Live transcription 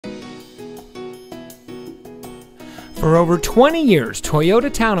For over 20 years,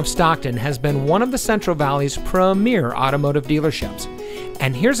 Toyota Town of Stockton has been one of the Central Valley's premier automotive dealerships.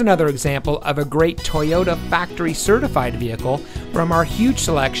 And here's another example of a great Toyota factory certified vehicle from our huge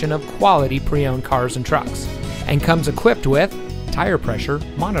selection of quality pre-owned cars and trucks. And comes equipped with tire pressure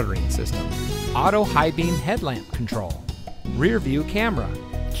monitoring system, auto high beam headlamp control, rear view camera,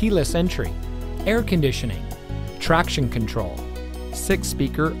 keyless entry, air conditioning, traction control,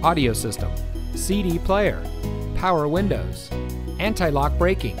 6-speaker audio system, CD player, power windows, anti-lock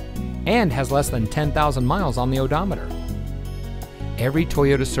braking, and has less than 10,000 miles on the odometer. Every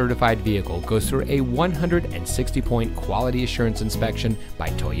Toyota certified vehicle goes through a 160-point quality assurance inspection by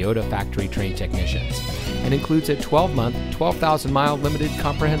Toyota factory trained technicians and includes a 12-month, 12,000-mile limited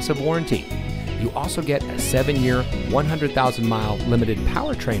comprehensive warranty. You also get a 7-year, 100,000-mile limited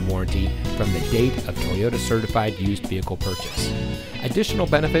powertrain warranty from the date of Toyota certified used vehicle purchase. Additional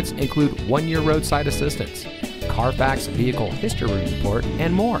benefits include 1-year roadside assistance, Carfax Vehicle History Report,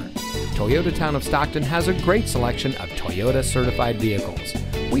 and more. Toyota Town of Stockton has a great selection of Toyota certified vehicles.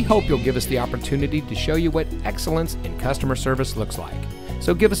 We hope you'll give us the opportunity to show you what excellence in customer service looks like.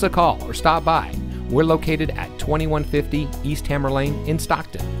 So give us a call or stop by. We're located at 2150 East Hammer Lane in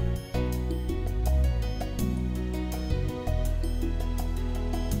Stockton.